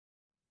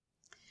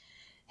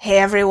Hey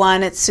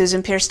everyone, it's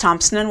Susan Pierce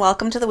Thompson and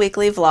welcome to the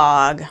weekly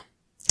vlog.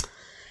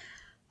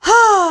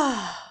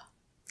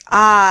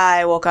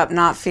 I woke up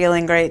not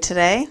feeling great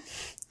today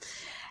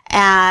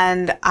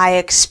and I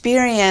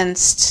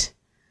experienced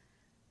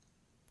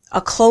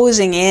a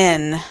closing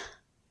in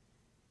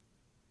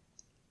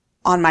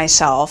on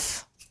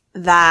myself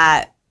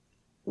that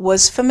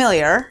was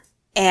familiar,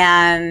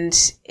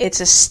 and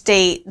it's a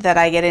state that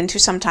I get into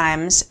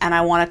sometimes, and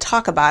I want to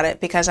talk about it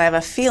because I have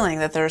a feeling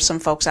that there are some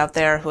folks out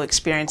there who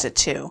experience it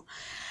too.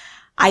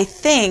 I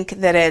think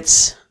that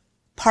it's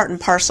part and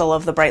parcel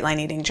of the Bright Line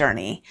Eating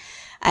journey,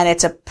 and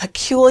it's a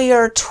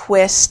peculiar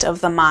twist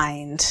of the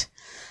mind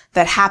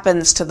that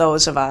happens to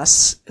those of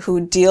us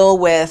who deal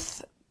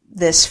with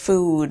this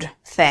food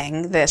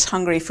thing, this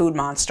hungry food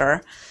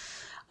monster,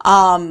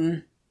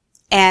 and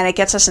it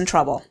gets us in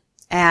trouble.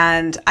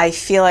 And I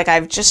feel like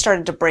I've just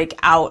started to break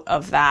out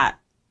of that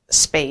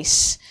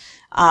space,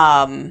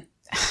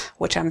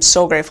 which I'm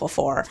so grateful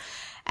for.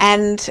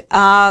 And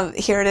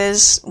here it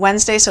is,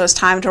 Wednesday, so it's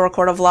time to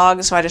record a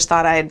vlog, so I just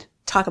thought I'd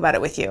talk about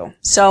it with you.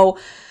 So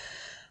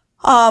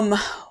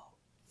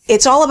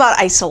it's all about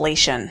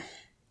isolation.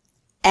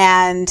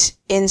 And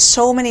in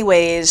so many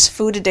ways,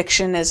 food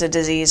addiction is a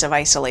disease of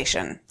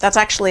isolation. That's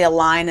actually a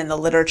line in the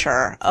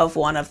literature of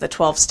one of the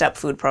 12-step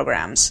food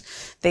programs.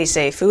 They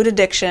say food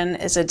addiction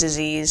is a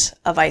disease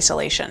of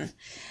isolation.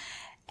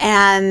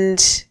 And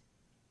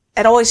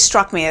it always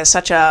struck me as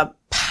such a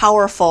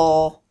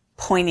powerful,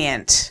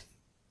 poignant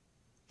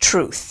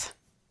truth.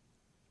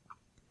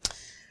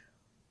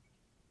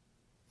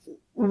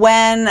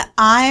 When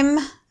I'm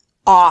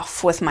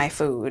off with my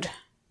food,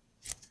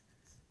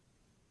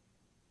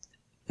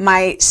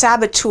 my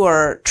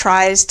saboteur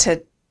tries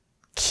to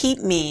keep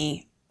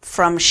me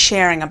from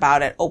sharing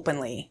about it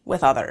openly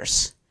with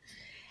others.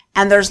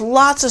 And there's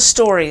lots of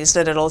stories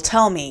that it'll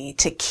tell me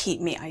to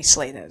keep me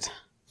isolated.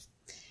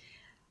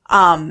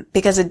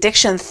 Because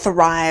addiction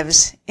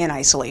thrives in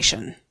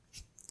isolation.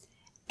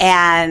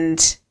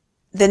 And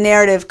the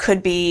narrative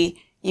could be,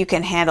 you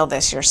can handle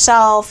this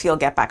yourself, you'll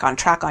get back on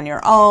track on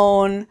your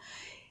own.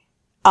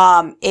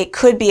 It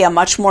could be a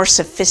much more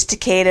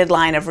sophisticated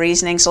line of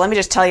reasoning. So let me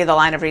just tell you the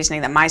line of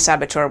reasoning that my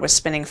saboteur was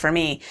spinning for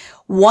me.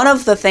 One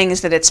of the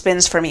things that it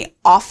spins for me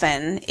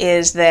often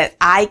is that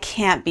I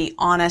can't be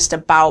honest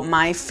about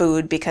my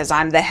food because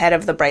I'm the head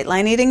of the Bright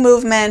Line Eating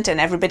movement and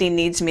everybody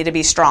needs me to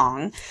be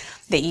strong.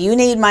 That you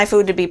need my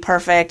food to be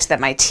perfect, that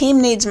my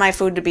team needs my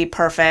food to be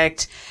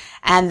perfect,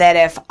 and that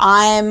if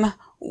I'm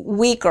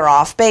weak or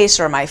off base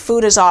or my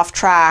food is off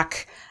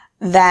track,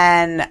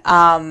 then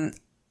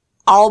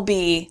I'll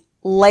be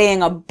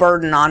laying a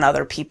burden on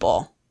other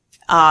people,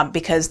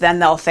 because then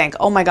they'll think,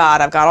 oh my God,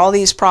 I've got all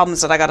these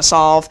problems that I got to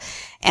solve.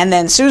 And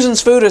then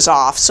Susan's food is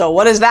off. So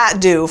what does that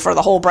do for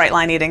the whole Bright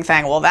Line Eating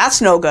thing? Well,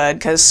 that's no good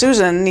because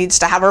Susan needs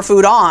to have her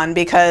food on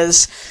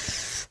because,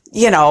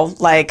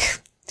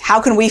 how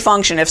can we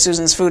function if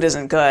Susan's food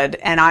isn't good?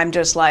 And I'm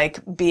just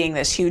like being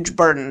this huge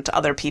burden to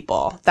other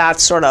people.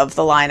 That's sort of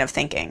the line of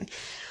thinking.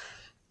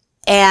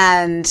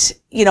 And,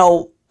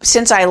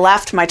 since I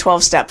left my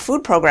 12-step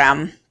food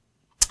program,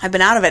 I've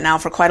been out of it now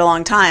for quite a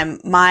long time.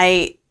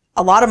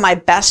 A lot of my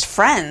best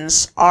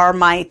friends are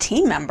my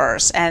team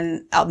members,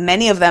 and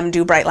many of them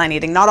do Bright Line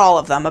Eating. Not all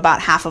of them.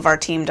 About half of our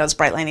team does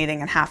Bright Line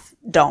Eating and half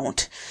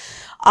don't.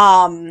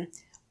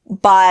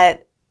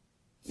 But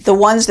the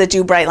ones that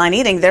do Bright Line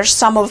Eating, they're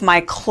some of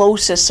my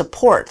closest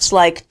supports.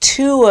 Like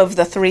 2 of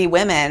the 3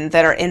 women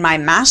that are in my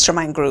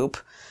mastermind group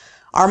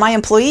are my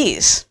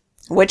employees,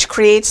 which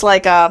creates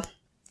like a,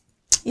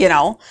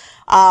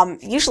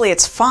 usually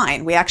it's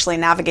fine. We actually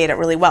navigate it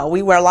really well.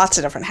 We wear lots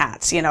of different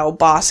hats,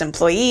 boss,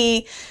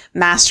 employee,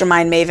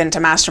 mastermind maven to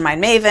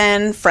mastermind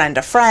maven, friend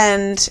to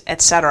friend,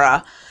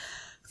 etc.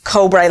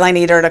 Co-Bright Line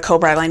Eater to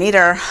co-Bright Line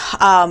Eater.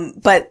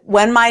 But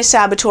when my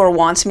saboteur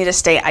wants me to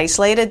stay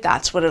isolated,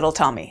 that's what it'll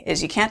tell me,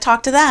 is you can't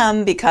talk to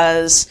them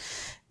because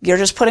you're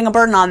just putting a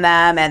burden on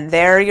them and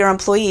they're your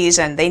employees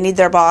and they need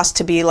their boss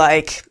to be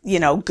like,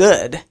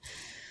 good.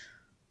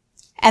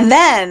 And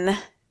then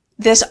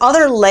this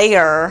other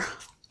layer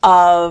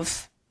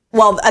of,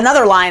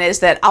 another line is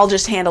that I'll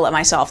just handle it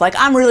myself. Like,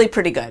 I'm really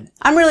pretty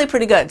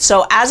good.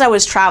 So as I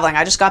was traveling,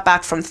 I just got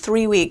back from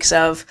 3 weeks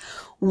of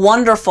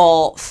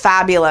wonderful,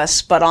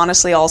 fabulous, but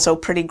honestly also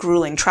pretty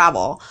grueling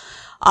travel.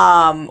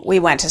 We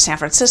went to San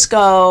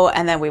Francisco,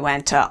 and then we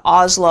went to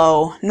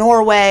Oslo,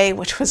 Norway,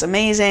 which was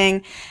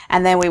amazing.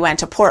 And then we went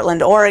to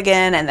Portland,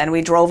 Oregon, and then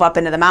we drove up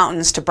into the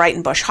mountains to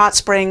Brighton Bush Hot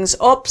Springs.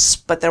 Oops,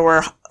 but there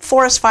were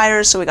forest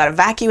fires, so we got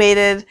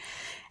evacuated.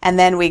 And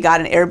then we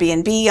got an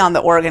Airbnb on the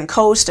Oregon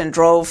coast and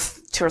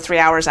drove 2 or 3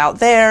 hours out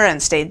there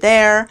and stayed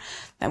there.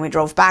 Then we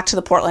drove back to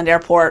the Portland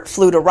airport,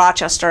 flew to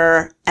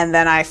Rochester, and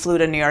then I flew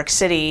to New York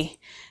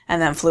City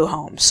and then flew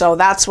home. So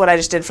that's what I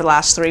just did for the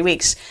last 3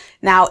 weeks.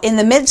 Now, in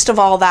the midst of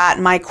all that,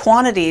 my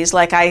quantities,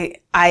 like I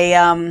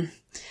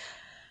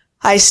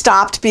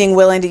stopped being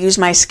willing to use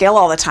my scale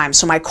all the time.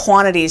 So my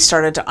quantities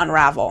started to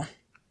unravel.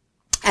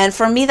 And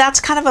for me, that's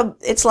kind of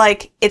it's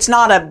like, it's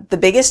not the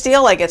biggest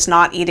deal. Like, it's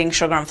not eating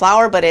sugar and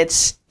flour, but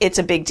it's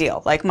a big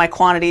deal. Like, my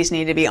quantities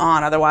need to be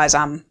on. Otherwise,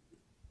 I'm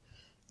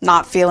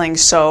not feeling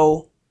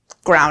so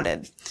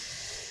grounded.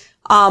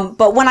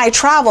 But when I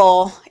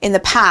travel in the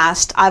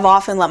past, I've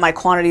often let my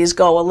quantities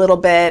go a little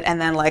bit, and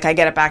then like I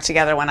get it back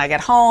together when I get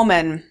home,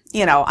 and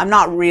I'm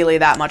not really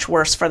that much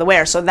worse for the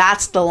wear. So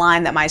that's the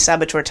line that my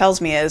saboteur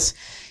tells me is,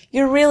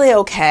 you're really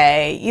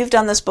okay. You've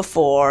done this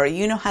before.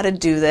 You know how to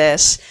do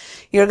this.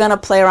 You're going to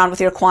play around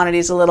with your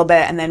quantities a little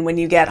bit, and then when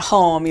you get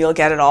home, you'll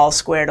get it all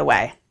squared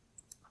away.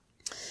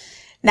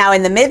 Now,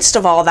 in the midst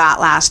of all that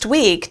last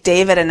week,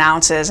 David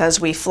announces, as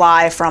we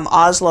fly from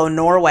Oslo,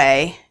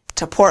 Norway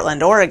to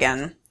Portland,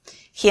 Oregon,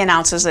 he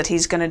announces that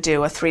he's going to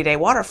do a 3-day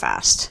water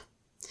fast.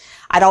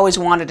 I'd always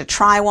wanted to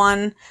try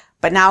one,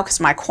 but now because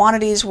my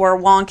quantities were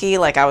wonky,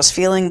 like I was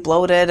feeling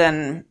bloated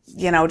and,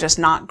 just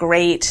not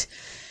great.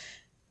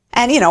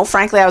 And,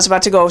 frankly, I was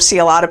about to go see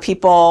a lot of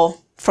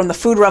people from the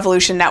Food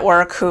Revolution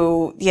Network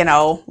who,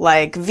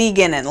 like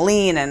vegan and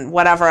lean and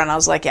whatever. And I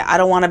was like, yeah, I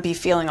don't want to be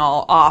feeling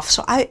all off.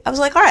 So I was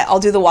like, all right, I'll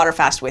do the water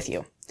fast with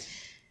you.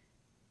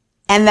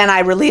 And then I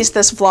released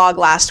this vlog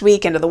last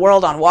week into the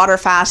world on water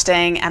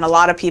fasting. And a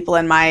lot of people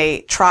in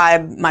my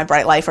tribe, my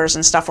Bright Lifers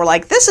and stuff, were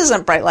like, this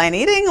isn't Bright Line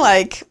eating.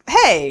 Like,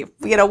 hey,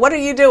 what are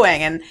you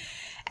doing?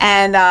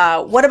 And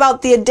what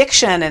about the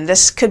addiction? And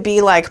this could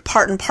be like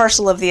part and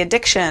parcel of the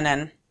addiction.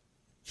 And,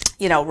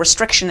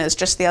 restriction is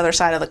just the other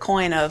side of the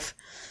coin of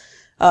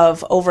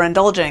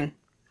overindulging.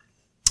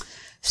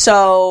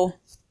 So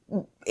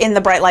in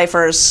the Bright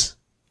Lifers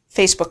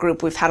Facebook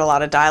group, we've had a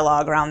lot of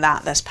dialogue around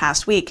that this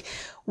past week,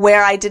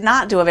 where I did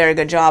not do a very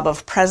good job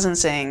of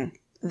presencing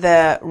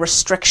the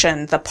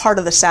restriction, the part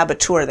of the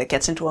saboteur that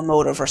gets into a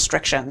mode of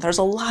restriction. There's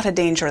a lot of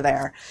danger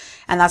there.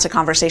 And that's a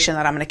conversation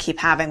that I'm going to keep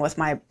having with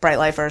my Bright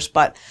Lifers.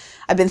 But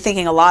I've been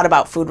thinking a lot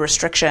about food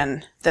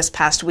restriction this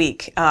past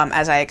week,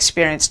 as I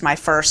experienced my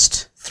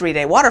first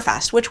 3-day water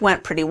fast, which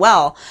went pretty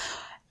well.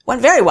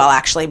 Went very well,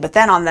 actually. But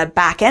then on the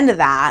back end of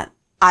that,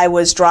 I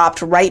was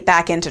dropped right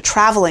back into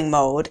traveling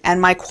mode,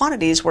 and my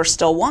quantities were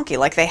still wonky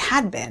like they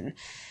had been.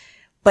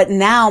 But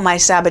now my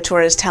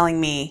saboteur is telling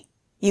me,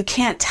 you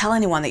can't tell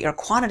anyone that your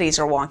quantities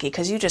are wonky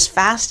because you just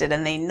fasted,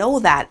 and they know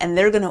that, and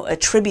they're going to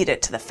attribute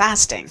it to the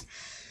fasting.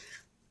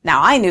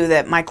 Now, I knew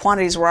that my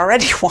quantities were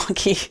already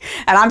wonky,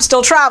 and I'm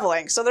still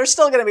traveling, so they're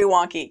still going to be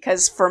wonky,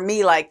 because for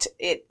me, like,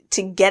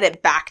 to get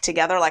it back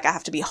together, like, I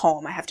have to be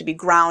home, I have to be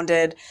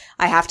grounded,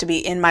 I have to be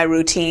in my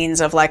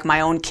routines of, like, my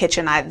own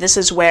kitchen. This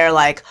is where,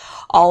 like,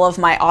 all of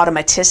my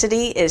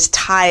automaticity is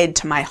tied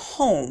to my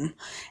home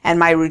and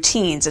my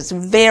routines. It's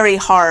very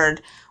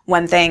hard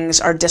when things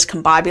are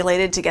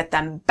discombobulated to get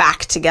them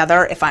back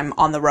together if I'm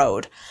on the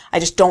road. I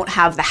just don't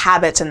have the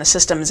habits and the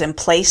systems in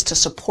place to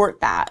support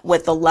that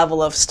with the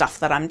level of stuff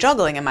that I'm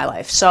juggling in my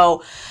life.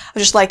 So I'm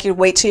just like, you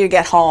wait till you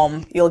get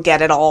home, you'll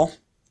get it all.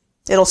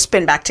 It'll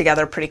spin back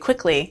together pretty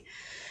quickly.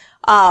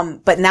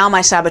 But now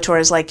my saboteur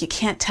is like, you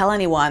can't tell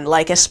anyone,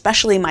 like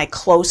especially my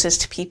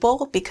closest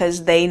people,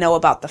 because they know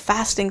about the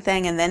fasting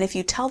thing. And then if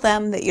you tell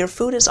them that your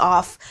food is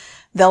off,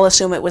 they'll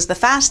assume it was the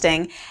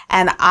fasting.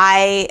 And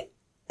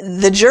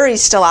the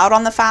jury's still out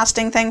on the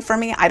fasting thing for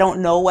me. I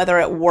don't know whether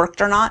it worked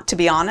or not, to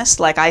be honest.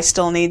 Like, I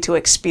still need to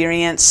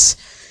experience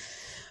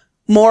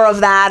more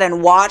of that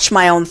and watch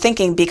my own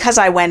thinking, because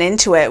I went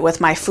into it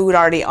with my food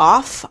already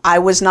off. I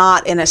was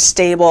not at a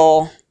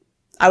stable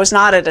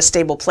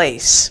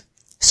place.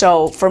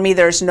 So for me,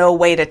 there's no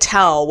way to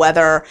tell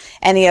whether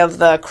any of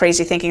the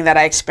crazy thinking that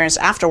I experienced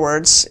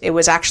afterwards, it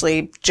was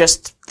actually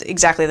just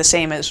exactly the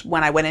same as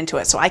when I went into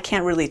it. So I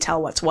can't really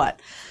tell what's what.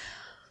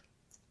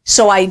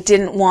 So I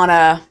didn't want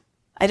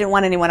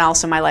anyone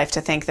else in my life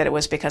to think that it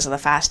was because of the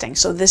fasting.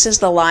 So this is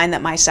the line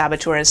that my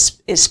saboteur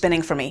is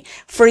spinning for me.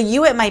 For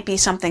you, it might be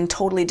something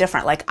totally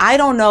different. Like, I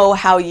don't know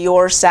how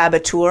your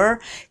saboteur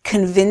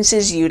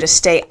convinces you to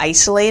stay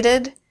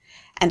isolated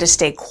and to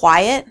stay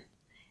quiet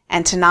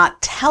and to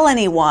not tell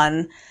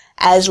anyone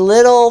as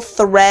little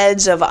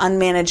threads of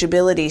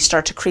unmanageability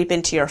start to creep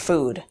into your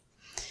food.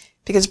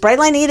 Because Bright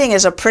Line eating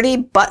is a pretty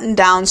buttoned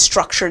down,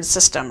 structured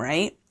system,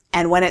 right?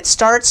 And when it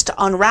starts to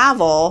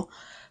unravel,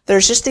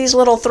 there's just these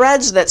little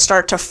threads that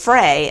start to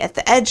fray at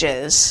the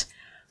edges.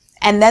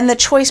 And then the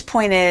choice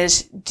point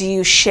is, do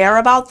you share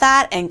about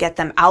that and get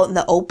them out in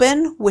the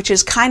open, which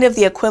is kind of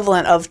the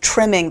equivalent of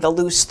trimming the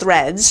loose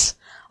threads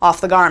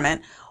off the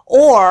garment?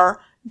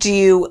 Or do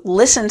you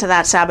listen to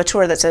that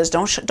saboteur that says,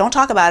 don't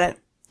talk about it.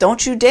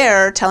 Don't you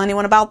dare tell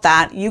anyone about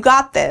that. You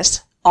got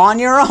this on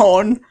your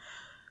own.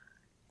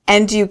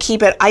 And do you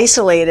keep it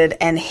isolated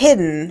and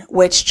hidden,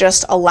 which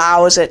just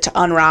allows it to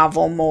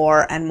unravel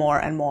more and more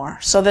and more?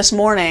 So this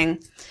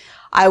morning,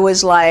 I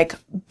was like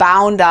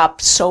bound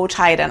up so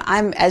tight, and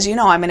as you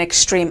know, I'm an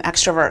extreme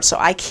extrovert, so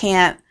I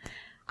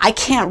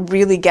can't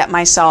really get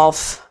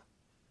myself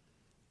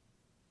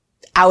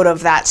out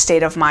of that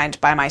state of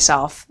mind by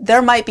myself.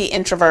 There might be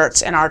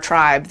introverts in our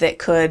tribe that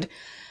could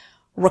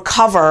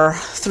recover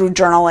through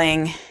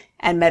journaling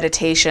and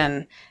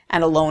meditation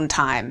and alone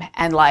time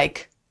and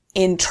like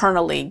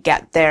internally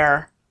get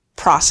their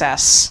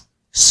process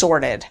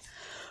sorted.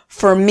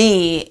 For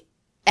me,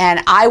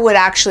 and I would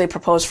actually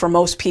propose for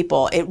most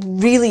people, it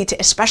really,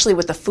 especially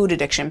with the food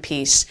addiction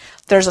piece,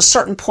 there's a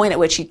certain point at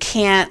which you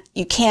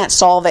can't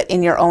solve it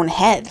in your own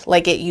head.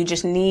 Like you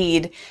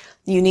need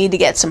to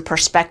get some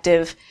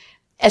perspective,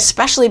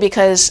 especially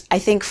because I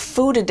think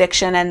food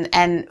addiction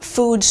and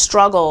food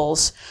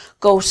struggles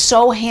go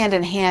so hand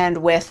in hand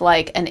with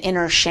like an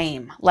inner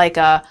shame, like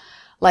a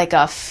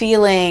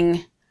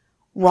feeling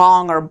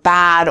wrong or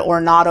bad or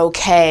not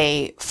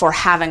okay for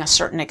having a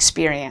certain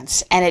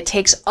experience. And it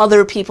takes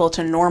other people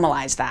to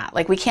normalize that.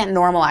 Like we can't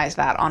normalize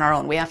that on our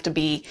own. We have to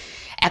be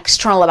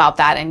external about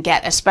that and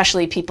get,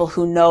 especially people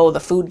who know the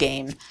food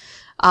game.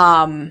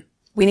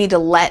 We need to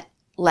let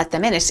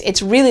them in.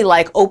 It's really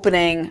like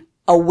opening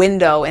a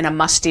window in a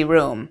musty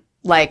room,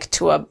 like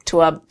to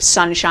a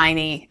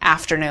sunshiny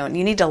afternoon.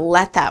 You need to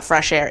let that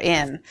fresh air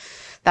in.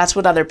 That's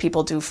what other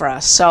people do for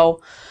us.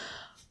 So,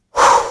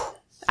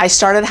 I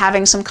started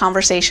having some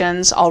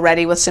conversations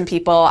already with some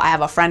people. I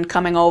have a friend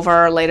coming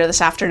over later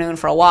this afternoon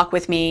for a walk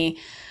with me.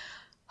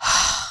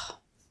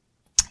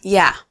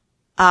 Yeah.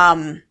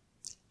 And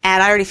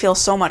I already feel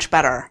so much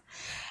better.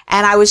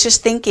 And I was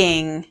just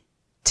thinking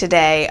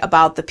today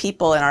about the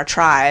people in our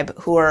tribe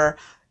who are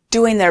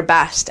doing their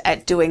best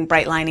at doing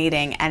bright line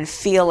eating and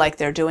feel like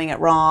they're doing it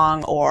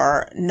wrong,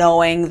 or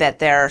knowing that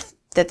their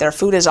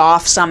food is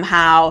off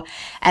somehow,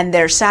 and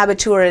their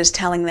saboteur is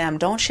telling them,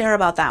 don't share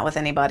about that with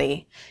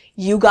anybody.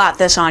 You got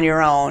this on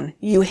your own.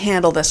 You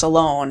handle this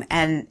alone.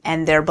 And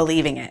they're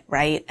believing it,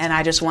 right? And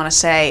I just want to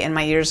say, in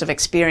my years of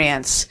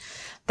experience,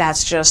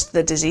 that's just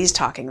the disease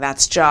talking.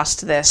 That's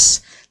just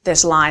this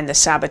line, the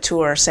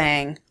saboteur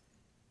saying,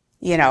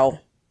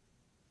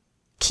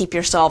 keep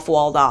yourself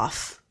walled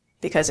off.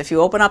 Because if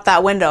you open up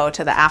that window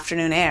to the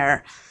afternoon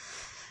air,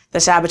 the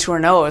saboteur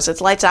knows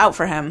it's lights out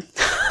for him.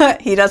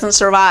 He doesn't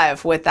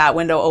survive with that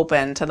window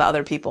open to the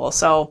other people.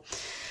 So,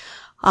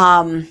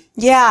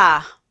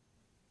 yeah.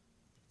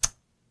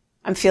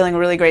 I'm feeling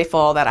really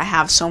grateful that I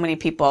have so many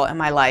people in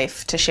my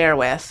life to share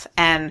with.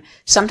 And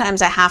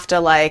sometimes I have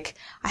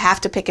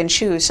to pick and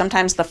choose.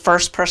 Sometimes the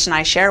first person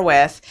I share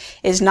with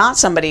is not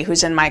somebody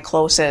who's in my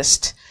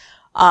closest,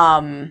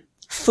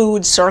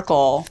 food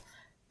circle,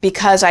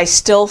 because I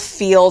still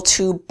feel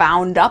too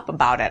bound up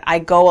about it. I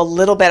go a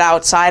little bit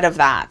outside of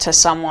that to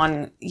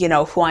someone,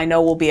 who I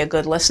know will be a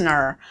good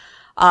listener,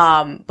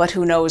 but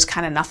who knows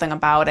kind of nothing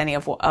about any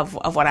of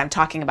what I'm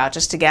talking about,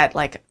 just to get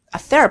like a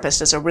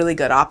therapist is a really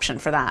good option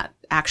for that,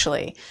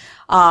 actually.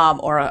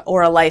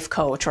 Or a life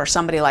coach or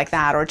somebody like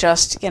that, or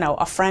just,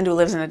 a friend who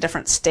lives in a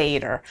different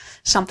state or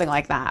something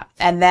like that.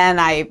 And then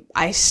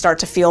I start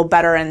to feel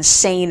better and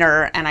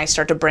saner, and I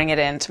start to bring it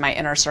into my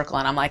inner circle,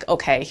 and I'm like,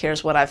 okay,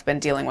 here's what I've been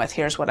dealing with.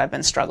 Here's what I've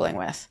been struggling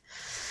with.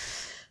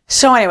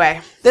 So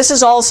anyway, this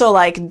is also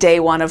like day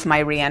one of my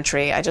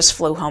reentry. I just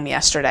flew home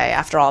yesterday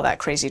after all that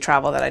crazy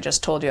travel that I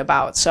just told you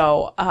about.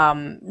 So,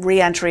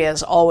 reentry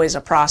is always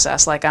a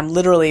process. Like I'm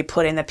literally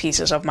putting the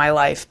pieces of my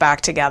life back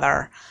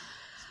together.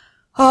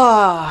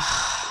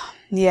 Oh,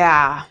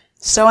 yeah.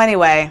 So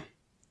anyway,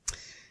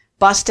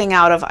 busting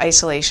out of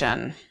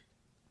isolation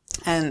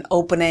and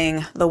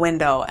opening the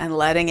window and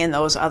letting in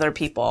those other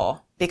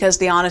people. Because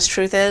the honest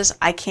truth is,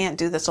 I can't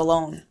do this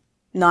alone.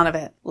 None of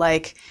it.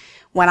 Like,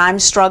 when I'm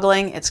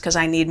struggling, it's because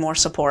I need more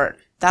support.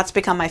 That's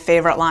become my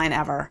favorite line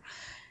ever.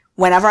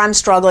 Whenever I'm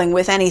struggling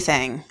with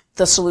anything,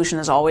 the solution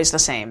is always the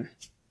same.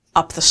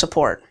 Up the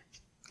support.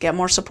 Get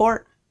more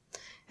support.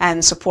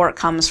 And support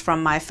comes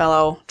from my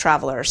fellow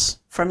travelers.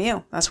 From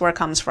you. That's where it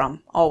comes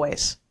from.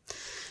 Always.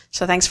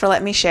 So thanks for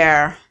letting me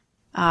share.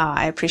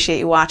 I appreciate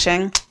you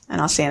watching, and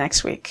I'll see you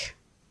next week.